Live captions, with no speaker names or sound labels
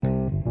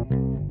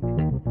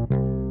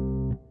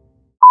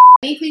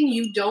Anything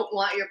you don't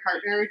want your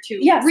partner to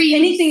read,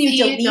 anything you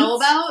delete, know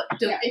about,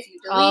 if you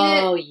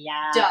delete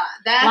it,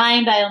 that's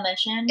lying by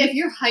omission. If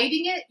you're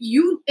hiding it,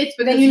 it's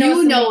because you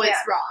know it's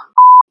wrong.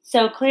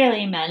 So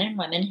clearly, men and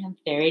women have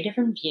very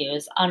different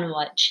views on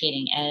what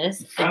cheating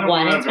is.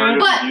 One is very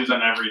different views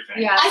on everything.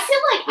 Yeah. I feel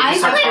like we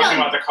start talking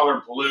about the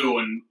color blue,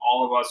 and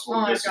all of us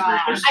will disagree.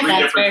 There's 3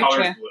 different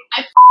colors of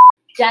blue.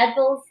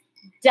 Devils.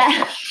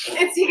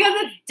 It's because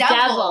it's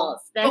devils.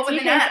 That's but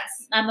with an S.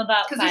 I'm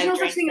about 5 Because there's no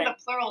such thing as a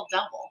plural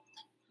double.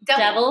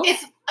 Devils?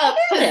 It's a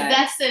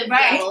possessive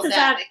devil. It's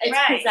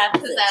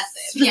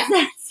possessive. Yeah.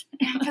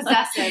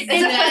 Possessive.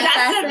 It's a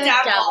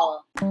possessive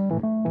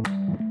devil.